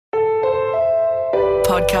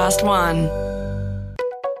Podcast One.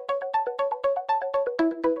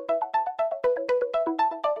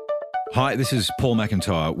 Hi, this is Paul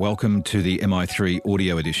McIntyre. Welcome to the MI3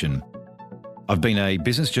 Audio Edition. I've been a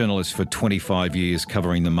business journalist for 25 years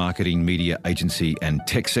covering the marketing, media, agency and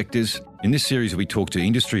tech sectors. In this series, we talk to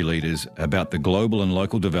industry leaders about the global and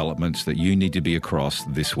local developments that you need to be across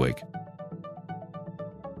this week.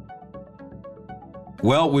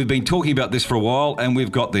 Well, we've been talking about this for a while, and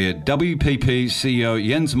we've got the WPP CEO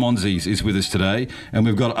Jens Monsees is with us today, and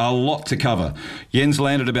we've got a lot to cover. Jens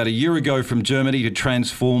landed about a year ago from Germany to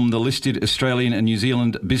transform the listed Australian and New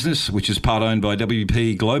Zealand business, which is part owned by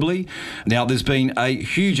WPP globally. Now, there's been a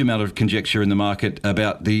huge amount of conjecture in the market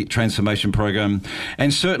about the transformation program,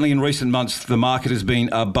 and certainly in recent months, the market has been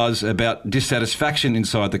abuzz about dissatisfaction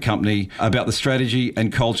inside the company about the strategy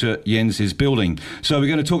and culture Jens is building. So we're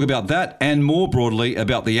going to talk about that and more broadly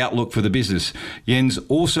about the outlook for the business. Jens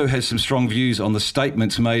also has some strong views on the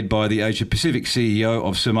statements made by the Asia Pacific CEO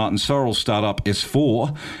of Sir Martin Sorrell startup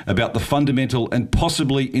S4 about the fundamental and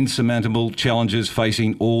possibly insurmountable challenges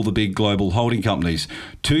facing all the big global holding companies.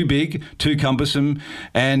 Too big, too cumbersome,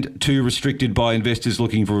 and too restricted by investors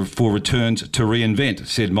looking for returns to reinvent,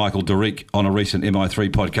 said Michael Doric on a recent MI3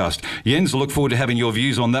 podcast. Jens, I look forward to having your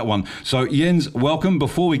views on that one. So Jens, welcome.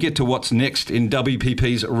 Before we get to what's next in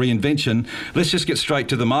WPP's reinvention, let's just get straight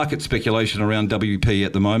to the market speculation around WP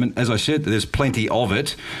at the moment. As I said, there's plenty of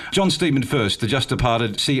it. John Steadman first, the just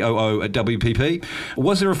departed COO at WPP.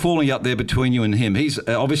 Was there a falling out there between you and him? He's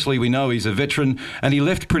obviously, we know he's a veteran and he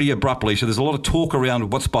left pretty abruptly, so there's a lot of talk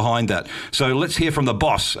around what's behind that. So let's hear from the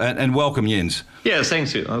boss and welcome Jens. Yeah,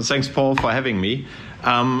 thanks. Thanks, Paul, for having me.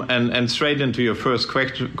 And straight into your first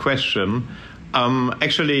question.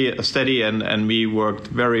 Actually, Steady and me worked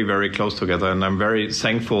very, very close together, and I'm very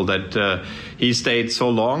thankful that he stayed so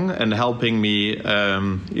long and helping me,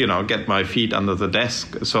 get my feet under the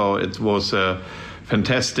desk. So it was a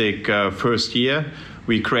fantastic first year.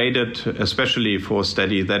 We created, especially for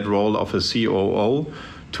Steady, that role of a COO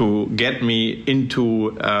to get me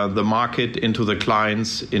into the market, into the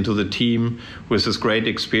clients, into the team with this great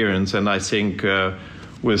experience. And I think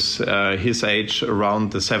with his age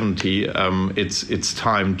around the 70, it's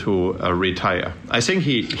time to retire. I think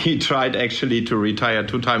he tried actually to retire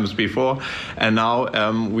 2 times before, and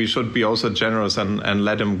now we should be also generous and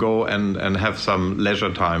let him go and have some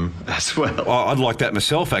leisure time as well. I'd like that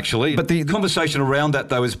myself, actually. But the conversation around that,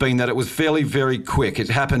 though, has been that it was fairly, very quick. It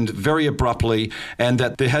happened very abruptly, and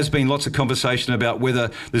that there has been lots of conversation about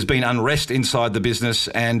whether there's been unrest inside the business,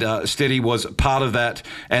 and Steady was part of that,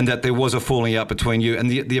 and that there was a falling out between you.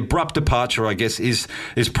 And the abrupt departure, I guess, is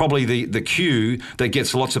probably the cue that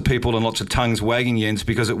gets lots of people and lots of tongues wagging, Jens,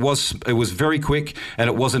 because it was very quick and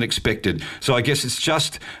it wasn't expected. So I guess it's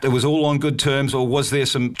just, it was all on good terms, or was there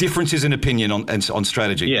some differences in opinion on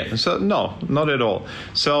strategy? Yeah, so no, not at all.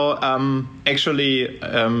 So actually,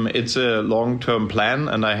 it's a long-term plan,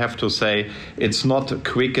 and I have to say it's not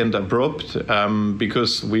quick and abrupt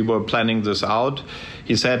because we were planning this out.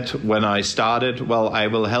 He said when I started, well, I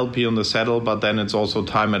will help you in the saddle, but then it's also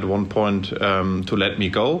time at one point to let me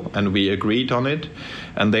go, and we agreed on it.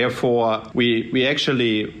 And therefore, we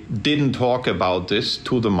actually didn't talk about this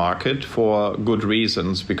to the market for good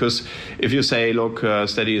reasons, because if you say, look,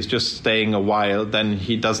 Steady is just staying a while, then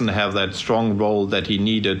he doesn't have that strong role that he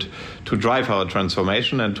needed to drive our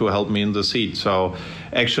transformation and to help me in the seat. So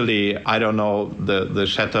actually, I don't know the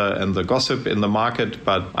chatter and the gossip in the market,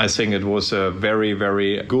 but I think it was a very,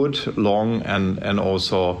 very good, long, and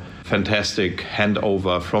also fantastic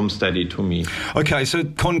handover from Steady to me. Okay, so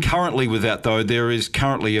concurrently with that, though, there is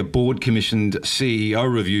currently a board-commissioned CEO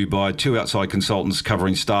review by 2 outside consultants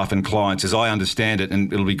covering staff and clients, as I understand it,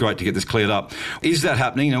 and it'll be great to get this cleared up. Is that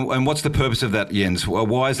happening, and what's the purpose of that, Jens?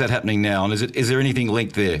 Why is that happening now, and is there anything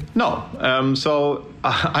linked there? No, so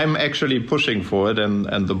I'm actually pushing for it,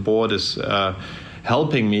 and the board is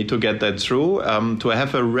helping me to get that through, to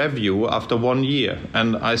have a review after 1 year.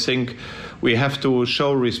 And I think we have to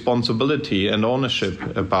show responsibility and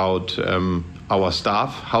ownership about our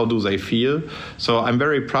staff. How do they feel? So I'm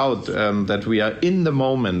very proud that we are in the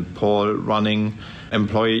moment, Paul, running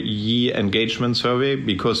employee engagement survey,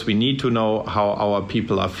 because we need to know how our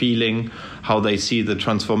people are feeling, how they see the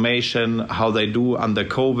transformation, how they do under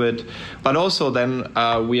COVID. But also then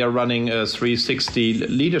we are running a 360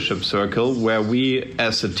 leadership circle where we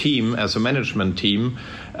as a team, as a management team,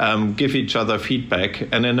 give each other feedback.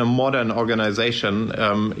 And in a modern organization,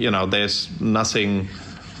 there's nothing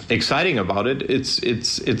exciting about it.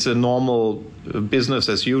 It's a normal business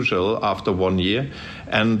as usual after 1 year.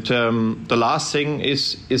 And the last thing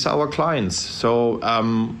is our clients. So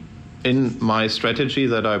in my strategy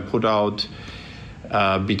that I put out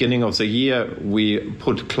beginning of the year, we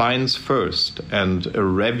put clients first, and a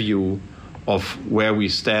review of where we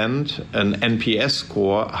stand, an NPS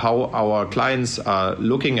score, how our clients are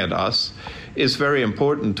looking at us, is very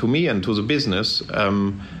important to me and to the business,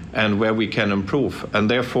 and where we can improve. And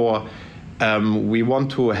therefore, we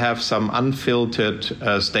want to have some unfiltered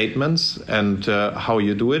statements. And how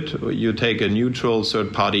you do it, you take a neutral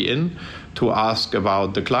third party in to ask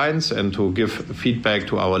about the clients and to give feedback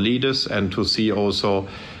to our leaders, and to see also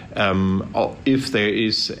if there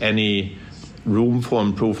is any room for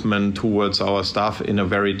improvement towards our staff in a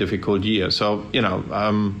very difficult year. So,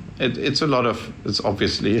 it's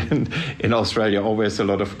obviously in Australia always a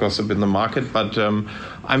lot of gossip in the market, but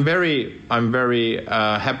I'm very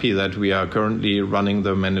happy that we are currently running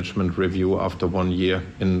the management review after 1 year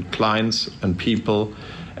in clients and people.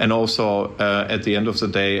 And also, at the end of the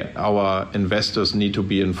day, our investors need to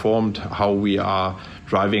be informed how we are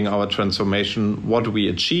driving our transformation, what we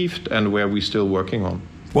achieved, and where we're still working on.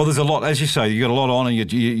 Well, there's a lot, as you say, you've got a lot on,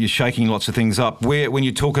 and you're shaking lots of things up. When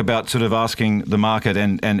you talk about sort of asking the market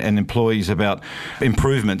and employees about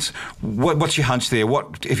improvements, what's your hunch there?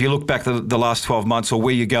 What, if you look back the last 12 months, or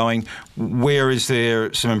where you're going, where is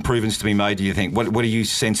there some improvements to be made, do you think? What are you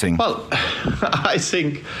sensing? Well, I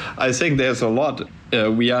think there's a lot.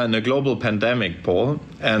 We are in a global pandemic, Paul,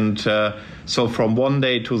 and so from one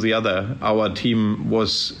day to the other, our team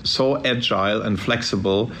was so agile and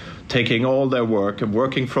flexible, taking all their work and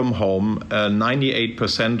working from home.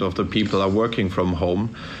 98% of the people are working from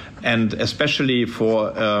home, and especially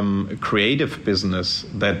for creative business,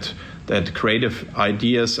 that creative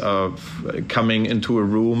ideas are coming into a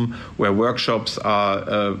room where workshops are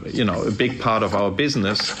a big part of our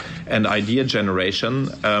business, and idea generation.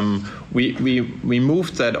 We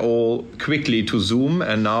moved that all quickly to Zoom,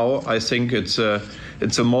 and now I think it's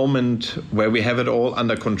a moment where we have it all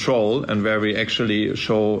under control, and where we actually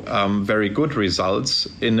show very good results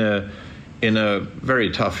in a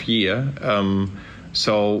very tough year.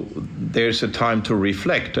 So there's a time to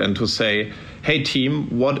reflect and to say, hey team,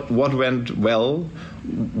 what went well,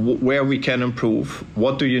 where we can improve,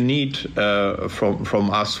 what do you need from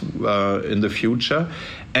us in the future,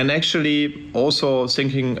 and actually also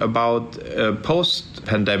thinking about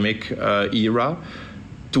post-pandemic era.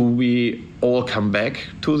 Do we all come back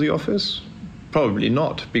to the office? Probably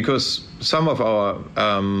not, because some of our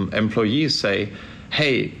employees say,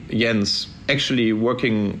 hey, Jens, actually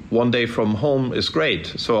working 1 day from home is great.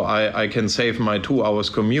 So I can save my 2 hours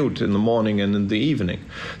commute in the morning and in the evening.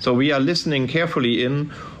 So we are listening carefully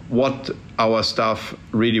in what our staff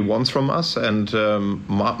really wants from us. And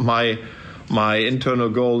my internal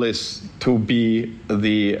goal is to be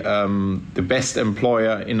the best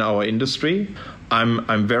employer in our industry.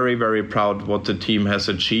 I'm very, very proud what the team has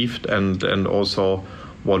achieved, and also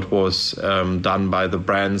what was done by the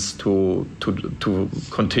brands to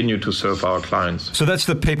continue to serve our clients. So that's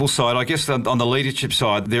the people side. I guess on the leadership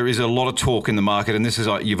side, there is a lot of talk in the market, and this is,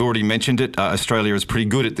 you've already mentioned it, Australia is pretty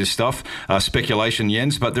good at this stuff, speculation,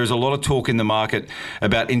 Jens, but there's a lot of talk in the market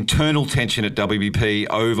about internal tension at WPP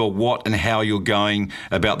over what and how you're going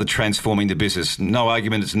about the transforming the business. No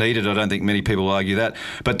argument is needed. I don't think many people argue that,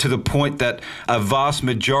 but to the point that a vast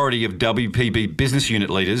majority of WPP business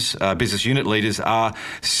unit leaders are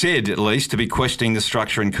said, at least, to be questioning the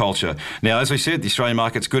structure and culture. Now, as we said, the Australian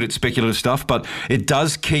market's good at speculative stuff, but it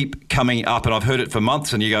does keep coming up, and I've heard it for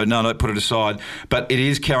months, and you go, no, put it aside. But it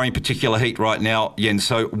is carrying particular heat right now, Jens.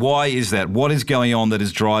 So why is that? What is going on that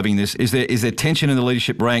is driving this? Is there tension in the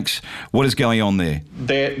leadership ranks? What is going on there?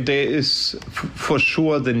 There is for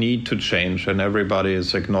sure the need to change, and everybody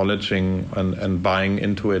is acknowledging and buying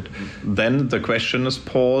into it. Then the question is,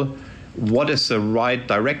 Paul, what is the right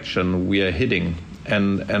direction we are heading?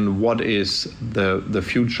 And what is the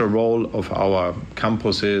future role of our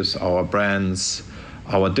campuses, our brands,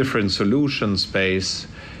 our different solution space?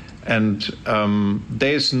 And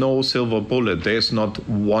there's no silver bullet. There's not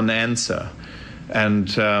one answer. And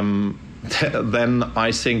then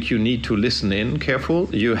I think you need to listen in careful.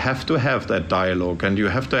 You have to have that dialogue, and you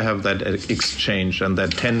have to have that exchange and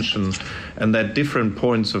that tension and that different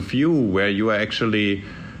points of view where you are actually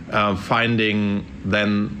finding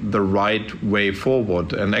then the right way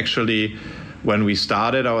forward. And actually, when we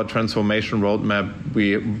started our transformation roadmap,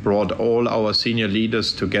 we brought all our senior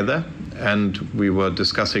leaders together, and we were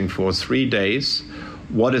discussing for 3 days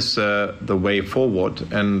what is the way forward,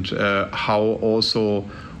 and how also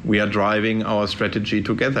we are driving our strategy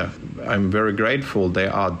together. I'm very grateful.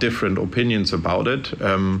 There are different opinions about it.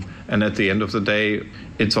 And at the end of the day,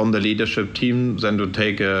 it's on the leadership team then to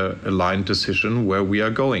take a aligned decision where we are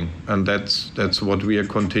going. And that's what we are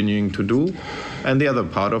continuing to do. And the other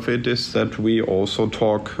part of it is that we also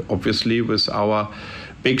talk, obviously, with our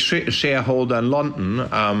big shareholder in London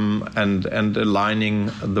and aligning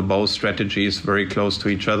the both strategies very close to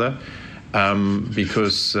each other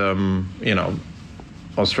because,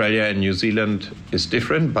 Australia and New Zealand is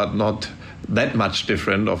different, but not that much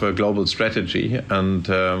different of a global strategy. And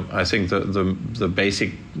I think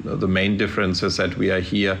the main difference is that we are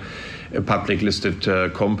here a public listed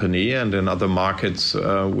company, and in other markets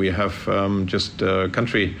we have just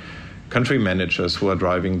country managers who are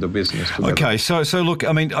driving the business together. Okay, so look,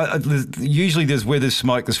 I mean, usually where there's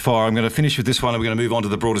smoke, there's fire. I'm going to finish with this one, and we're going to move on to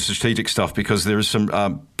the broader strategic stuff because there is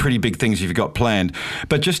some pretty big things you've got planned.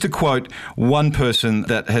 But just to quote one person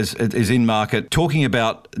that is in market talking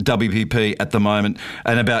about WPP at the moment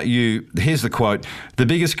and about you, here's the quote: "The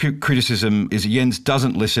biggest criticism is Jens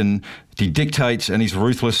doesn't listen. He dictates and he's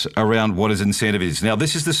ruthless around what his incentive is." Now,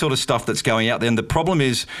 this is the sort of stuff that's going out there. And the problem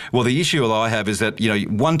is, well, the issue that I have is that,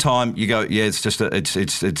 one time you go, yeah, it's just a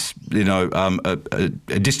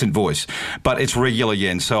distant voice, but it's regular,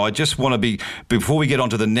 Jens. So I just want to be, before we get on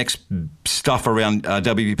to the next stuff around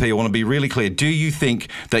WPP, I want to be really clear. Do you think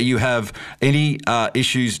that you have any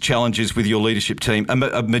issues, challenges with your leadership team?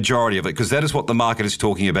 A majority of it, because that is what the market is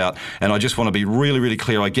talking about. And I just want to be really, really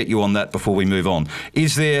clear. I get you on that before we move on.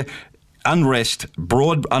 Is there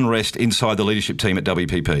broad unrest inside the leadership team at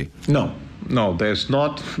WPP? No, there's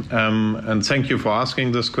not. And thank you for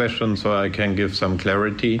asking this question so I can give some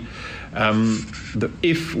clarity.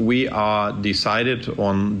 If we are decided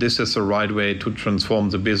on this is the right way to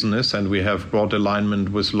transform the business, and we have broad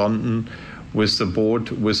alignment with London, with the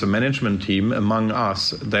board, with the management team, among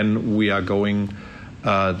us, then we are going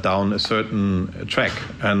down a certain track.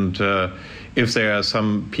 And if there are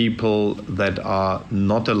some people that are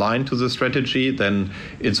not aligned to the strategy, then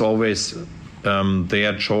it's always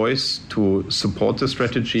their choice to support the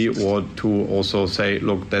strategy or to also say,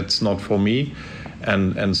 look, that's not for me,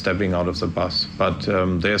 and stepping out of the bus. But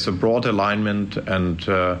there's a broad alignment, and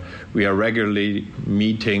we are regularly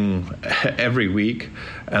meeting every week.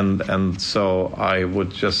 And so I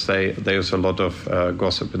would just say there's a lot of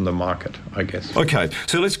gossip in the market, I guess. Okay,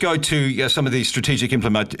 so let's go to some of the strategic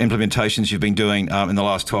implementations you've been doing in the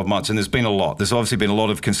last 12 months. And there's been a lot. There's obviously been a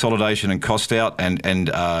lot of consolidation and cost out and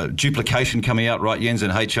duplication coming out, right, Jens,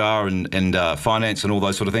 in HR and finance and all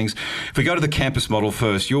those sort of things. If we go to the campus model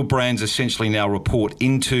first, your brands essentially now report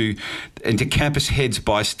into campus heads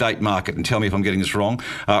by state market, and tell me if I'm getting this wrong,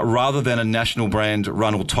 rather than a national brand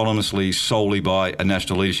run autonomously solely by a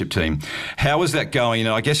national leadership team. How is that going?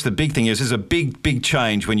 I guess the big thing is there's a big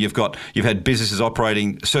change when you've had businesses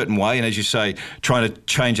operating a certain way, and as you say, trying to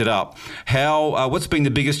change it up. What's been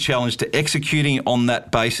the biggest challenge to executing on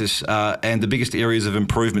that basis, and the biggest areas of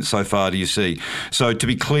improvement so far do you see? So to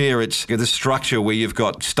be clear, it's the structure where you've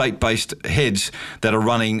got state-based heads that are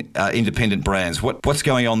running independent brands. What's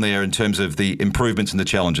going on there in terms of the improvements and the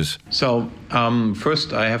challenges? So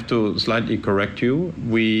first, I have to slightly correct you.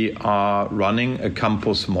 We are running a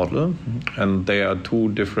campus model, and there are two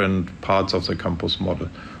different parts of the campus model.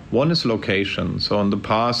 One is location. So in the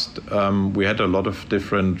past, we had a lot of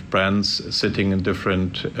different brands sitting in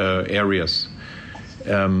different areas.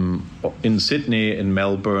 In Sydney, in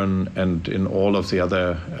Melbourne, and in all of the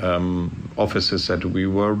other offices that we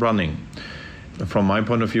were running. From my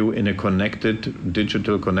point of view, in a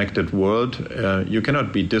digital connected world, you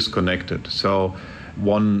cannot be disconnected. So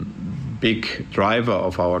one big driver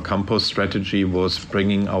of our campus strategy was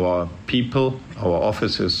bringing our people, our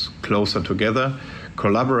offices closer together,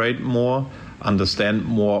 collaborate more, understand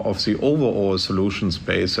more of the overall solution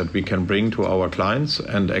space that we can bring to our clients.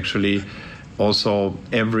 And actually also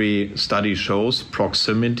every study shows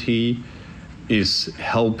proximity is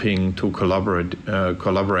helping to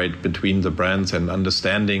collaborate between the brands and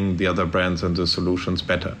understanding the other brands and the solutions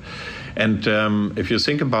better. And if you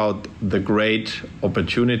think about the great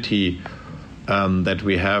opportunity that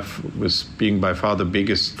we have with being by far the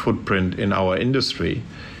biggest footprint in our industry,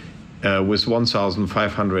 with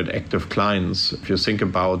 1,500 active clients, if you think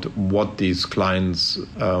about what these clients,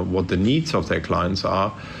 what the needs of their clients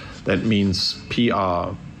are, that means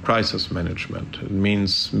PR, crisis management, it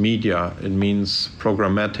means media, it means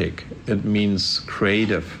programmatic, it means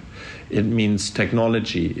creative, it means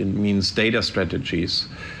technology, it means data strategies.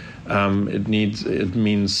 It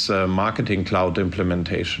means marketing cloud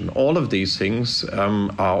implementation. All of these things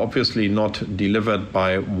are obviously not delivered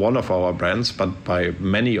by one of our brands, but by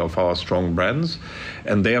many of our strong brands,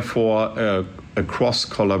 and therefore a cross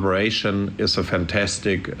collaboration is a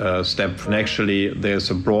fantastic step. And actually, there's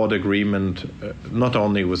a broad agreement, not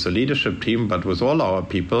only with the leadership team, but with all our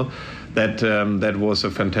people, that was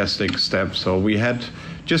a fantastic step. So we had,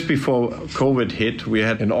 just before COVID hit, we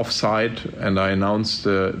had an offsite, and I announced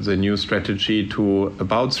the new strategy to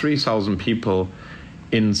about 3,000 people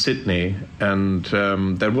in Sydney. And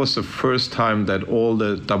that was the first time that all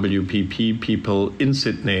the WPP people in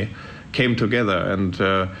Sydney came together.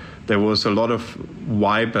 And there was a lot of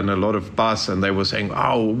vibe and a lot of buzz, and they were saying,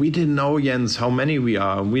 "Oh, we didn't know, Jens, how many we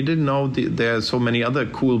are. We didn't know there are so many other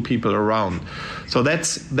cool people around." So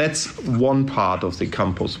that's one part of the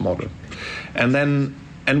campus model,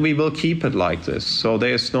 and we will keep it like this. So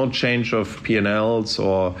there's no change of P&Ls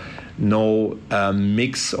or no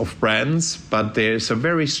mix of brands, but there's a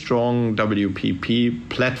very strong WPP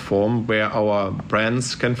platform where our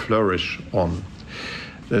brands can flourish on.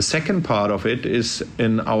 The second part of it is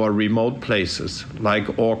in our remote places,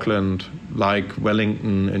 like Auckland, like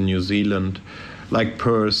Wellington in New Zealand, like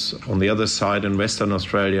Perth on the other side in Western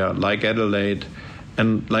Australia, like Adelaide,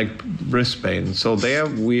 and like Brisbane. So there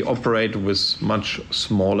we operate with much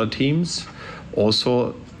smaller teams.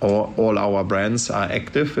 Also, all our brands are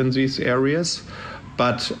active in these areas.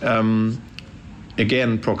 But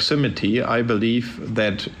again, proximity, I believe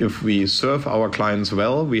that if we serve our clients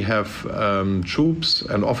well, we have troops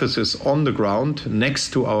and offices on the ground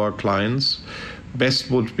next to our clients.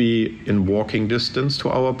 Best would be in walking distance to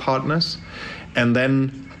our partners. And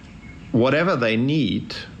then whatever they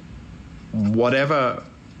need, whatever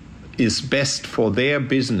is best for their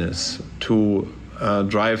business to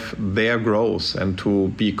drive their growth and to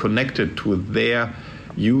be connected to their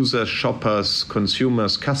users, shoppers,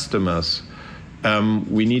 consumers, customers,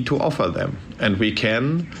 we need to offer them. And we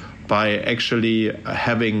can by actually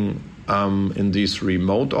having in these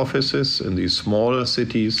remote offices, in these smaller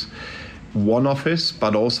cities, one office,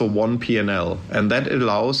 but also one P&L. And that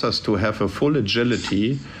allows us to have a full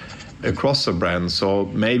agility across the brand. So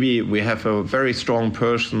maybe we have a very strong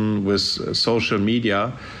person with social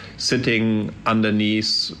media sitting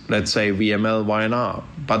underneath, let's say, VML Y&R.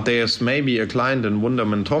 But there's maybe a client in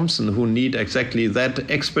Wunderman Thompson who need exactly that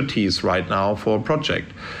expertise right now for a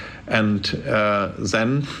project. And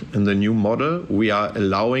then in the new model, we are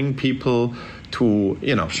allowing people to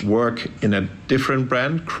work in a different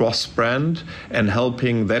brand, cross-brand, and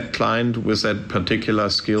helping that client with that particular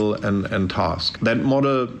skill and task. That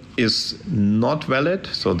model is not valid,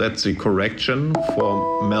 so that's the correction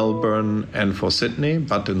for Melbourne and for Sydney,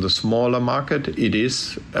 but in the smaller market it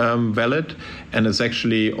is valid, and it's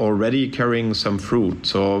actually already carrying some fruit.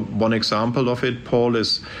 So one example of it, Paul,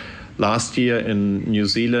 is last year in New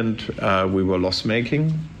Zealand we were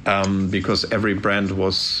loss-making because every brand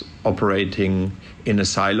was operating in a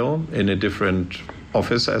silo, in a different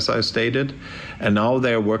office, as I stated. And now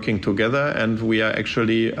they're working together, and we are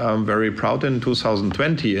actually very proud in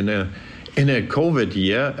 2020, in a COVID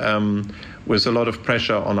year, with a lot of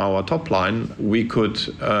pressure on our top line, we could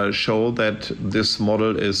show that this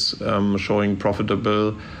model is showing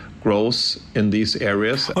profitable growth in these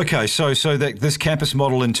areas. Okay, so that this campus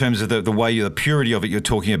model, in terms of the way, the purity of it, you're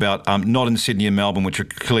talking about, not in Sydney and Melbourne, which are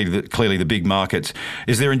clearly the big markets.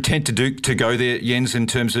 Is there intent to go there, Jens, in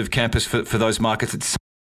terms of campus for those markets?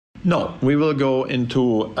 No, we will go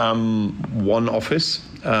into one office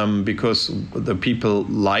because the people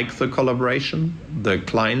like the collaboration, the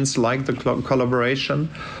clients like the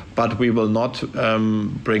collaboration, but we will not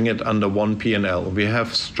bring it under one P&L. We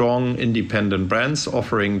have strong independent brands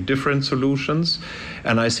offering different solutions,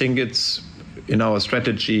 and I think it's in our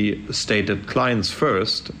strategy stated clients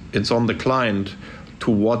first. It's on the client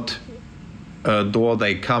to what door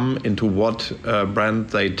they come, into what brand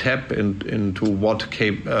they tap, into what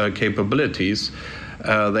capabilities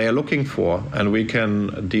they are looking for, and we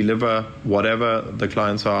can deliver whatever the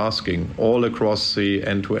clients are asking all across the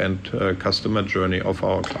end-to-end customer journey of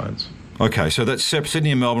our clients. Okay, so that's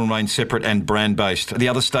Sydney and Melbourne remain separate and brand-based. The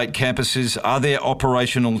other state campuses, are there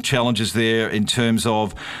operational challenges there in terms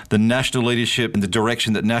of the national leadership and the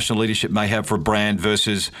direction that national leadership may have for a brand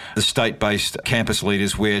versus the state-based campus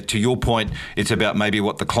leaders, where, to your point, it's about maybe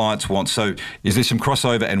what the clients want? So is there some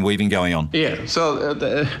crossover and weaving going on? Yeah, so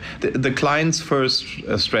the clients first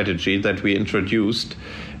strategy that we introduced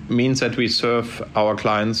means that we serve our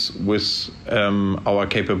clients with our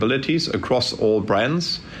capabilities across all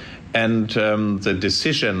brands. And the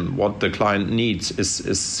decision, what the client needs,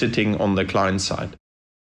 is sitting on the client side.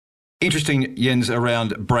 Interesting, Jens,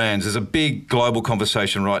 around brands. There's a big global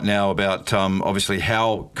conversation right now about obviously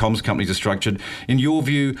how comms companies are structured. In your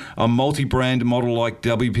view, a multi-brand model like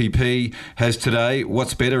WPP has today,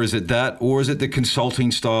 what's better? Is it that, or is it the consulting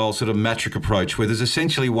style sort of matrix approach where there's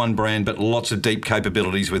essentially one brand but lots of deep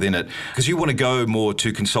capabilities within it? Because you want to go more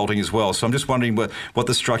to consulting as well. So I'm just wondering what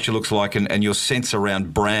the structure looks like and your sense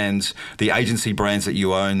around brands, the agency brands that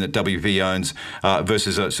you own, that WPP owns,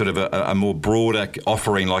 versus a sort of a more broader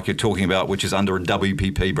offering like you're talking about, which is under a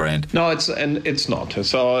WPP brand. No, it's not.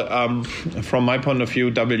 So from my point of view,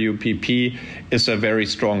 WPP is a very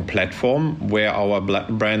strong platform where our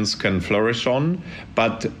brands can flourish on,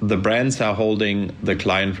 but the brands are holding the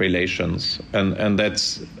client relations. And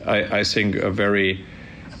that's, I think, a very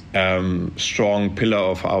strong pillar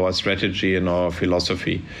of our strategy and our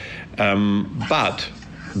philosophy. But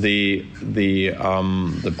the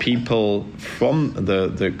people from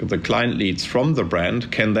the client leads from the brand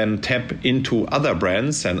can then tap into other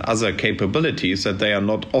brands and other capabilities that they are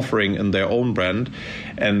not offering in their own brand,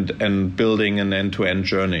 and building an end-to-end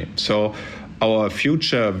journey. So our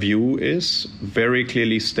future view is very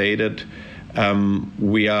clearly stated.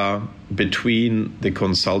 We are between the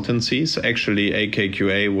consultancies. Actually,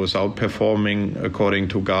 AKQA was outperforming, according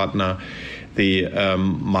to Gartner, the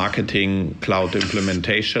marketing cloud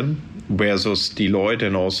implementation versus Deloitte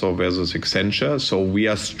and also versus Accenture. So we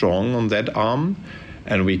are strong on that arm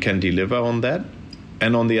and we can deliver on that.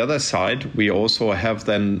 And on the other side, we also have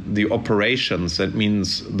then the operations. That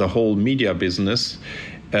means the whole media business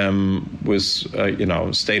with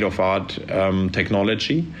state-of-art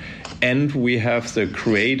technology. And we have the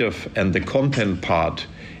creative and the content part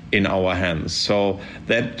in our hands. So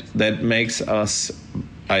that makes us,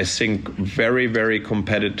 I think, very, very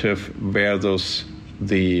competitive versus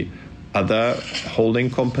the other holding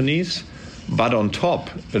companies. But on top,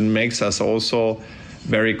 it makes us also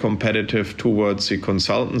very competitive towards the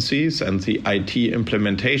consultancies and the IT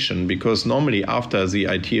implementation, because normally after the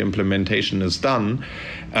IT implementation is done,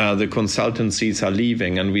 the consultancies are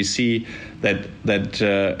leaving, and we see that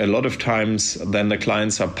a lot of times then the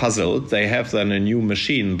clients are puzzled. They have then a new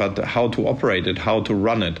machine, but how to operate it, how to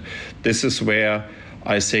run it. This is where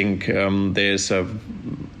I think there's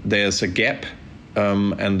a gap,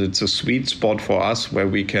 and it's a sweet spot for us where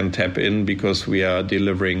we can tap in, because we are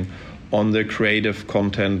delivering on the creative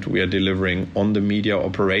content, we are delivering on the media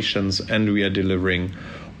operations, and we are delivering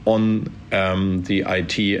on the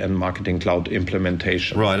IT and marketing cloud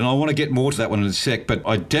implementation. Right, and I want to get more to that one in a sec, but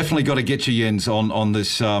I definitely got to get you, Jens, on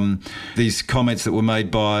this these comments that were made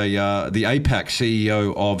by the APAC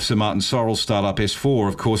CEO of Sir Martin Sorrell startup S4.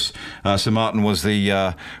 Of course, Sir Martin was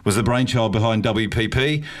the brainchild behind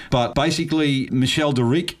WPP, but basically Michel de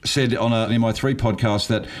Rick said on an MI3 podcast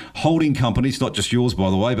that holding companies, not just yours by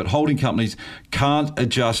the way, but holding companies can't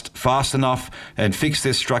adjust fast enough and fix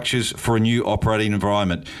their structures for a new operating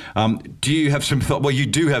environment. Do you have some thoughts? Well, you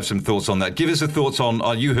do have some thoughts on that. Give us a thoughts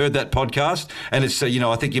on, you heard that podcast, and it's,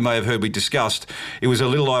 I think you may have heard we discussed, it was a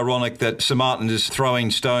little ironic that Sir Martin is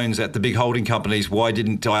throwing stones at the big holding companies.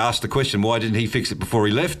 I asked the question, why didn't he fix it before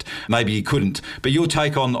he left? Maybe he couldn't. But your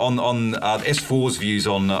take on S4's views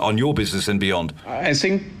on your business and beyond. I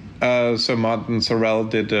think Sir Martin Sorrell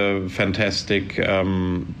did a fantastic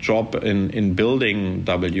job in building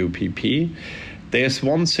WPP. There's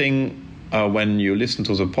one thing when you listen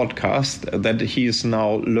to the podcast that he is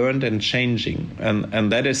now learned and changing, and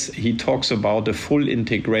that is, he talks about the full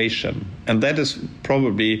integration, and that is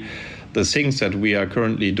probably the things that we are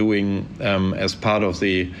currently doing as part of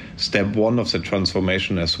the step one of the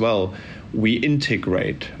transformation as well. We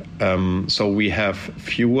integrate, so we have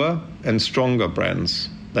fewer and stronger brands.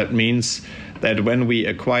 That means that when we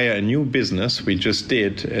acquire a new business, we just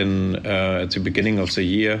did at the beginning of the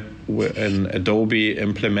year, an Adobe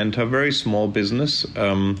implementer, very small business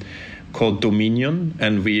called Dominion,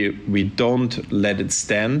 and we don't let it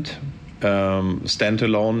stand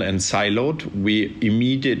alone and siloed. We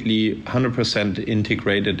immediately 100%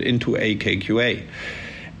 integrated into AKQA,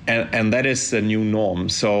 and that is the new norm.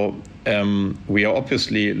 So we are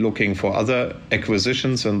obviously looking for other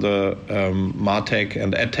acquisitions in the MarTech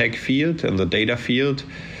and EdTech field and the data field.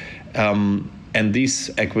 And these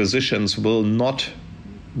acquisitions will not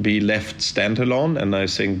be left standalone. And I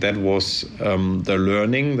think that was the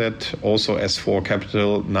learning that also S4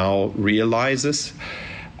 Capital now realizes.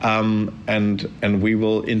 And we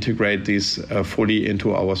will integrate these fully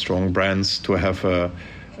into our strong brands to have a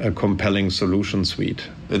compelling solution suite.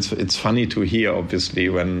 It's funny to hear, obviously,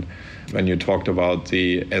 when you talked about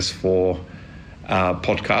the S4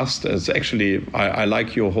 podcast. It's actually, I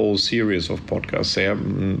like your whole series of podcasts there,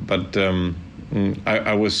 but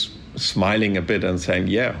I was smiling a bit and saying,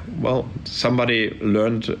 yeah, well, somebody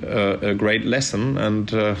learned a great lesson,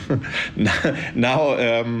 and now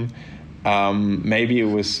maybe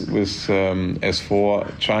with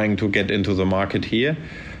S4 trying to get into the market here,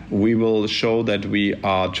 we will show that we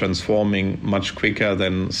are transforming much quicker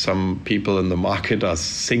than some people in the market are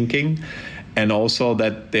thinking. And also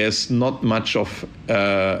that there's not much of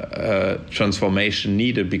transformation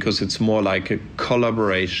needed, because it's more like a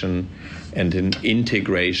collaboration and an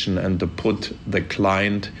integration, and to put the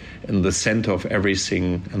client in the center of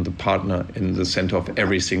everything and the partner in the center of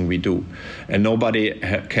everything we do. And nobody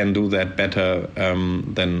can do that better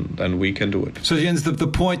than we can do it. So Jens, the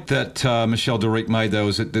point that Michel de Rijk made, though,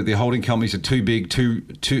 is that the holding companies are too big,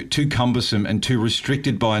 too cumbersome and too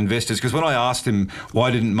restricted by investors. Because when I asked him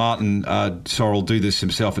why didn't Martin Sorrell do this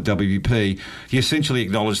himself at WPP, he essentially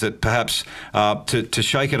acknowledged that perhaps to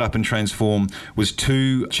shake it up and transform was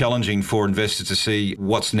too challenging for investors to see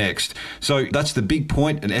what's next. So that's the big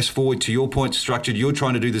point. And S4, to your point, structured, you're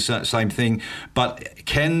trying to do the same thing. But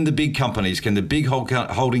can the big companies, can the big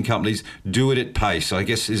holding companies do it at pace, I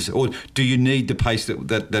guess, or do you need the pace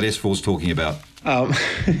that S4 is talking about?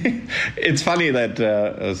 It's funny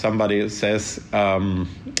that somebody says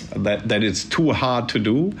that it's too hard to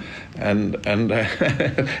do, and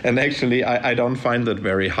actually I don't find that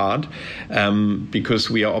very hard, because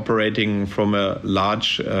we are operating from a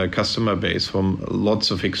large customer base, from lots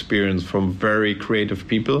of experience, from very creative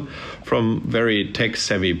people, from very tech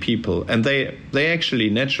savvy people, and they actually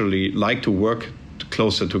naturally like to work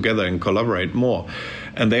closer together and collaborate more,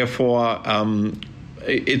 and therefore.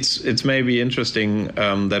 It's maybe interesting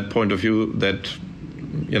that point of view that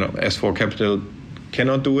S4 Capital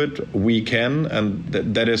cannot do it. We can, and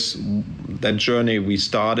that is that journey we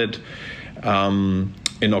started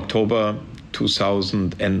in October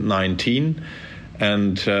 2019,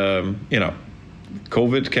 and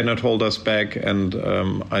COVID cannot hold us back, and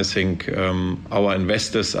I think our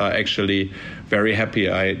investors are actually very happy.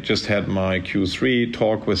 I just had my Q3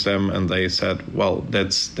 talk with them, and they said, well,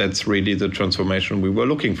 that's really the transformation we were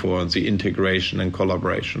looking for, the integration and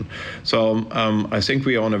collaboration. So I think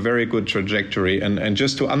we are on a very good trajectory. And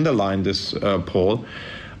just to underline this, Paul,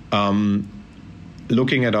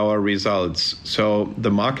 looking at our results, so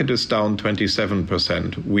the market is down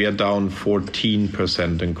 27%. We are down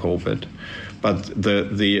 14% in COVID. But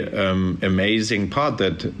the amazing part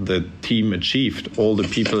that the team achieved, all the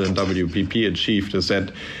people in WPP achieved, is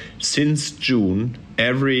that since June,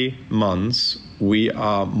 every month, we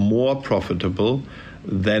are more profitable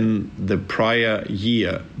than the prior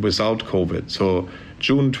year without COVID. So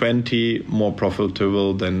June 20, more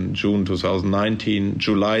profitable than June 2019,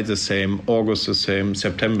 July the same, August the same,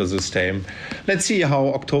 September the same. Let's see how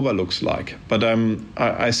October looks like. But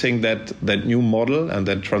I think that new model and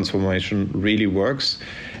that transformation really works.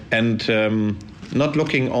 And not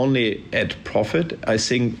looking only at profit, I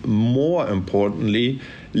think more importantly,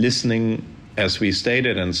 listening, as we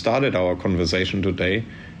stated and started our conversation today,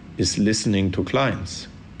 is listening to clients.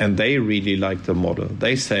 And they really like the model.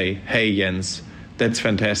 They say, hey, Jens, that's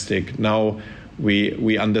fantastic. Now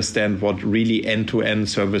we understand what really end-to-end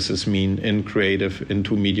services mean in creative,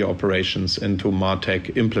 into media operations, into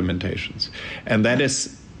MarTech implementations. And that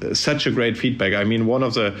is such a great feedback. I mean, one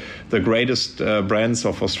of the greatest brands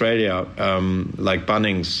of Australia, like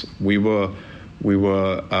Bunnings, we were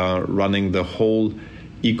running the whole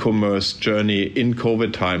e-commerce journey in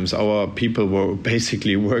COVID times. Our people were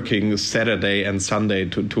basically working Saturday and Sunday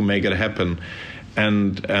to make it happen.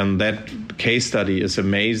 And that case study is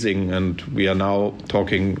amazing, and we are now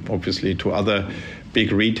talking obviously to other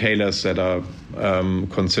big retailers that are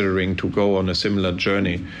considering to go on a similar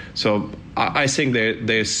journey. So I think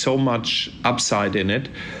there's so much upside in it,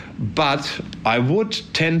 but I would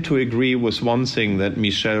tend to agree with one thing that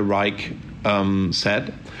Michel de Rijk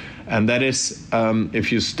said, and that is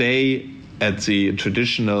if you stay at the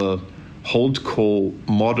traditional holdco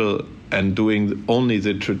model and doing only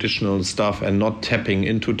the traditional stuff and not tapping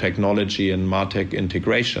into technology and MarTech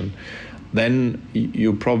integration, then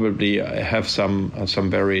you probably have some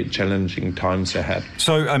very challenging times ahead.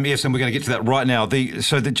 So, yes, and we're going to get to that right now.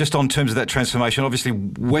 Just on terms of that transformation, obviously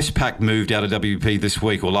Westpac moved out of WPP this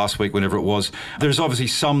week or last week, whenever it was. There's obviously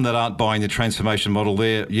some that aren't buying the transformation model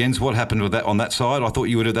there. Jens, what happened with that on that side? I thought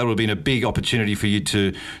that would have been a big opportunity for you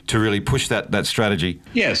to really push that strategy.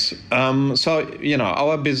 Yes. So,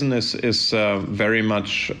 our business is very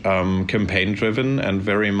much campaign-driven and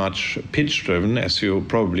very much pitch-driven, as you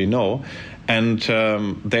probably know. And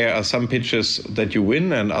there are some pitches that you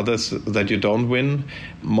win and others that you don't win.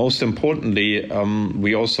 Most importantly,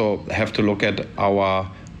 we also have to look at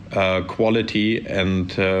our quality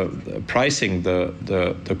and pricing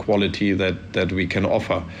the quality that we can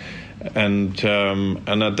offer. And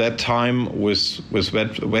at that time with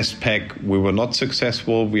Westpac, we were not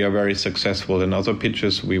successful. We are very successful in other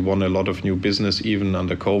pitches. We won a lot of new business even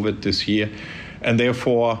under COVID this year. And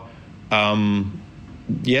therefore,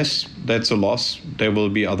 yes, that's a loss. There will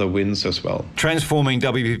be other wins as well. Transforming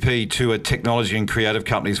WPP to a technology and creative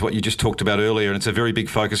company is what you just talked about earlier, and it's a very big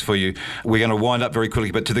focus for you. We're going to wind up very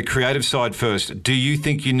quickly, but to the creative side first, do you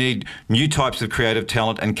think you need new types of creative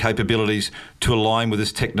talent and capabilities to align with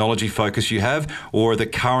this technology focus you have, or are the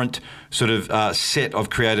current sort of set of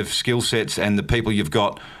creative skill sets and the people you've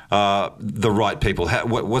got the right people?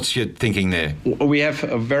 What's your thinking there? We have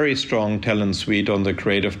a very strong talent suite on the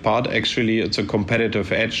creative part. Actually, it's a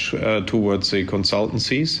competitive edge towards the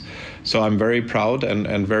consultancies. So I'm very proud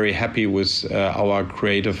and very happy with our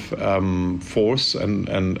creative force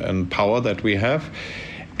and power that we have.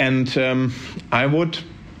 And I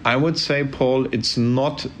would say, Paul, it's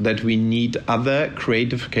not that we need other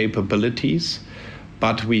creative capabilities,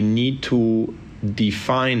 but we need to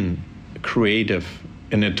define creative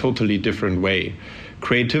in a totally different way.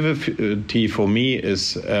 Creativity for me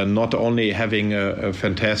is not only having a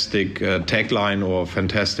fantastic tagline or a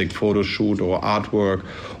fantastic photo shoot or artwork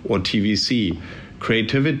or TVC.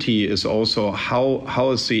 Creativity is also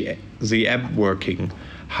how is the app working?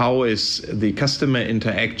 How is the customer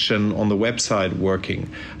interaction on the website working?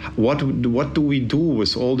 What do we do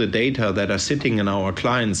with all the data that are sitting in our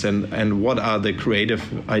clients, and what are the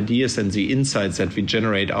creative ideas and the insights that we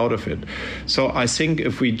generate out of it? So I think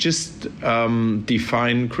if we just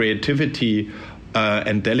define creativity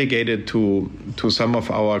and delegate it to some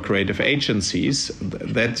of our creative agencies,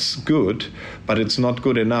 that's good, but it's not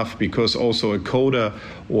good enough, because also a coder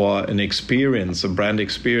or a brand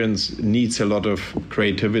experience needs a lot of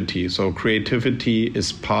creativity. So creativity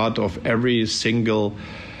is part of every single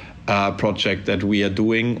project that we are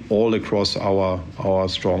doing all across our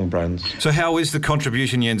strong brands. So how is the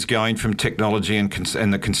contribution, Jens, going from technology and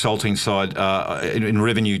the consulting side in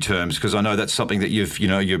revenue terms? Because I know that's something that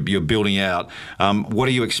you're building out. What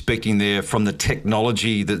are you expecting there from the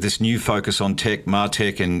technology, this new focus on tech,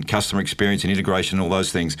 MarTech, and customer experience and integration, all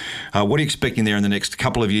those things? What are you expecting there in the next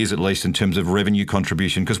couple of years, at least, in terms of revenue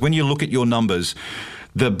contribution? Because when you look at your numbers,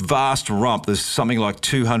 the vast rump, there's something like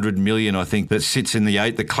 200 million, I think, that sits in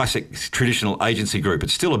the classic traditional agency group.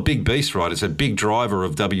 It's still a big beast, right? It's a big driver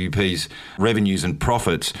of WPP's revenues and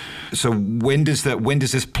profits. So when does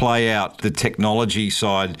this play out, the technology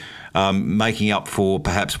side, making up for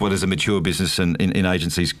perhaps what is a mature business in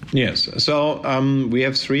agencies? Yes. So we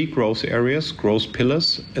have three growth areas, growth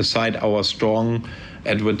pillars, aside our strong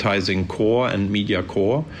advertising core and media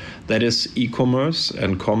core. That is e-commerce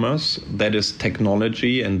and commerce, that is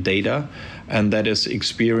technology and data, and that is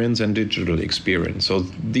experience and digital experience. So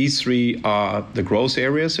these three are the growth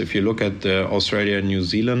areas. If you look at Australia and New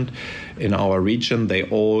Zealand in our region, they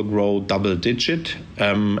all grow double digit.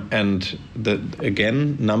 And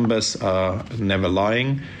again, numbers are never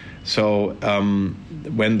lying. So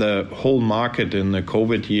when the whole market in the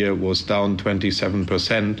COVID year was down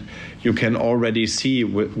 27%, you can already see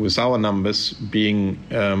with our numbers being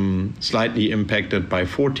slightly impacted by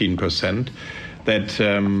 14%, that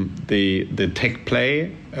the tech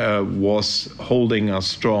play was holding us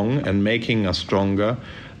strong and making us stronger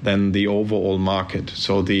than the overall market.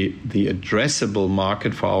 So the addressable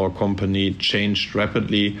market for our company changed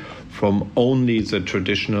rapidly from only the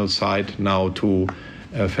traditional side now to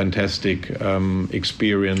a fantastic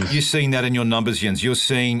experience. You're seeing that in your numbers, Jens. You're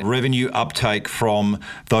seeing revenue uptake from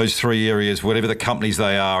those three areas, whatever the companies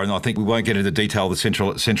they are. And I think we won't get into the detail of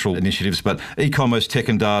the central initiatives, but e-commerce, tech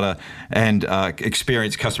and data, and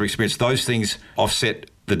customer experience, those things offset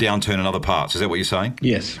the downturn in other parts. Is that what you're saying?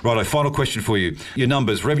 Yes. Righto, final question for you. Your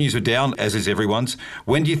numbers, revenues are down, as is everyone's.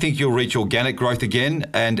 When do you think you'll reach organic growth again,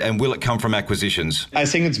 and will it come from acquisitions? I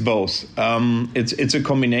think it's both. It's a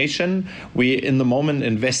combination. We, in the moment,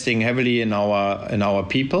 investing heavily in our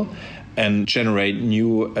people and generate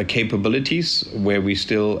new capabilities where we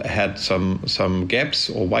still had some gaps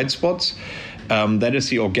or white spots. That is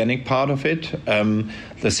the organic part of it.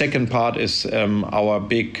 The second part is our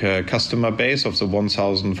big customer base of the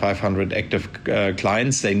 1,500 active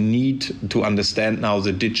clients. They need to understand now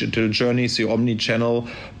the digital journeys, the omni-channel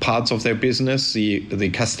parts of their business, the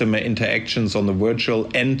customer interactions on the virtual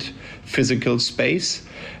and physical space.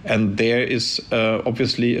 And there is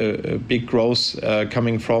obviously a big growth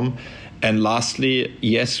coming from. And lastly,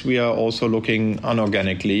 yes, we are also looking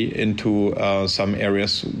inorganically into some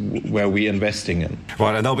areas where we're investing in.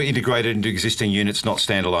 Right, and they'll be integrated into existing units, not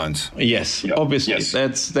standalones. Yes, obviously. Yes.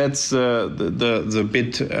 That's the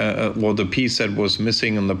bit or the piece that was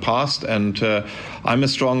missing in the past. And I'm a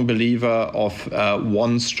strong believer of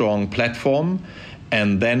one strong platform,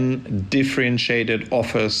 and then differentiated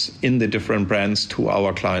offers in the different brands to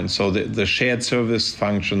our clients. So the shared service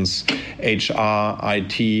functions, HR,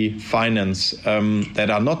 IT, finance, that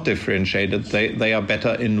are not differentiated, they are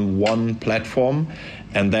better in one platform.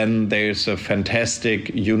 And then there's a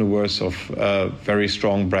fantastic universe of very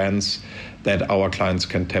strong brands that our clients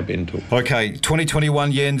can tap into. Okay,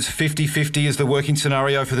 2021, Jens, 50-50 is the working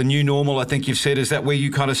scenario for the new normal, I think you've said. Is that where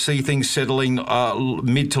you kind of see things settling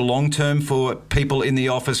mid to long term for people in the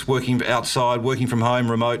office, working outside, working from home,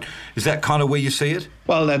 remote? Is that kind of where you see it?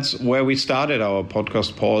 Well, that's where we started our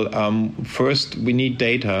podcast, Paul. First, we need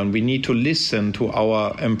data, and we need to listen to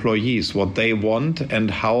our employees, what they want and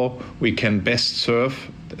how we can best serve,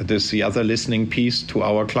 this is the other listening piece, to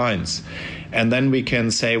our clients. And then we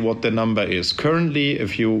can say what the number is. Currently,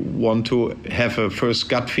 if you want to have a first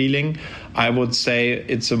gut feeling, I would say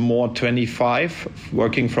it's a more 25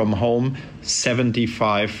 working from home,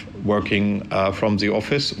 75 working from the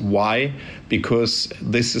office. Why? Because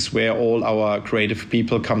this is where all our creative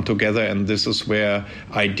people come together, and this is where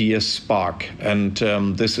ideas spark. And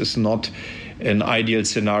this is not an ideal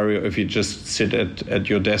scenario if you just sit at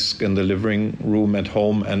your desk in the living room at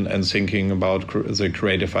home and thinking about the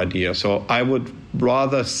creative idea. So I would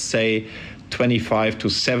rather say 25 to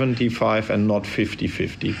 75 and not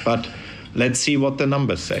 50-50. But let's see what the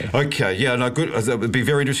numbers say. Okay, yeah, no, good. That would be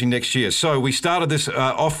very interesting next year. So we started this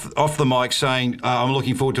off the mic saying, I'm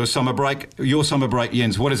looking forward to a summer break. Your summer break,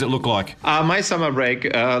 Jens, what does it look like? My summer break,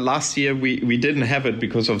 last year we didn't have it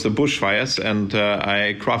because of the bushfires, and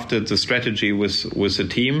I crafted the strategy with the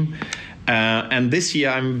team. And this year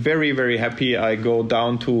I'm very, very happy. I go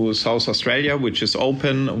down to South Australia, which is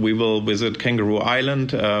open. We will visit Kangaroo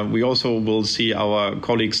Island. We also will see our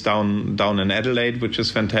colleagues down in Adelaide, which is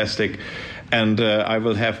fantastic. And I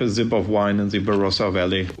will have a sip of wine in the Barossa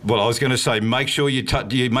Valley. Well, I was going to say, make sure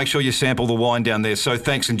you sample the wine down there. So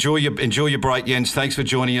thanks. Enjoy your break, Jens. Thanks for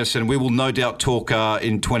joining us, and we will no doubt talk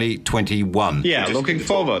in 2021. Yeah, looking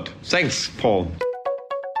forward. Thanks, Paul.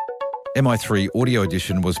 MI3 Audio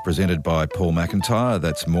Edition was presented by Paul McIntyre,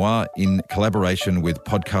 that's moi, in collaboration with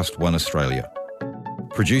Podcast One Australia.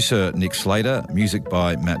 Producer Nick Slater, music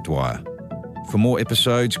by Matt Dwyer. For more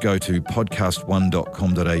episodes, go to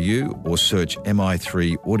podcastone.com.au or search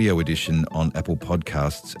MI3 Audio Edition on Apple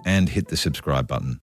Podcasts and hit the subscribe button.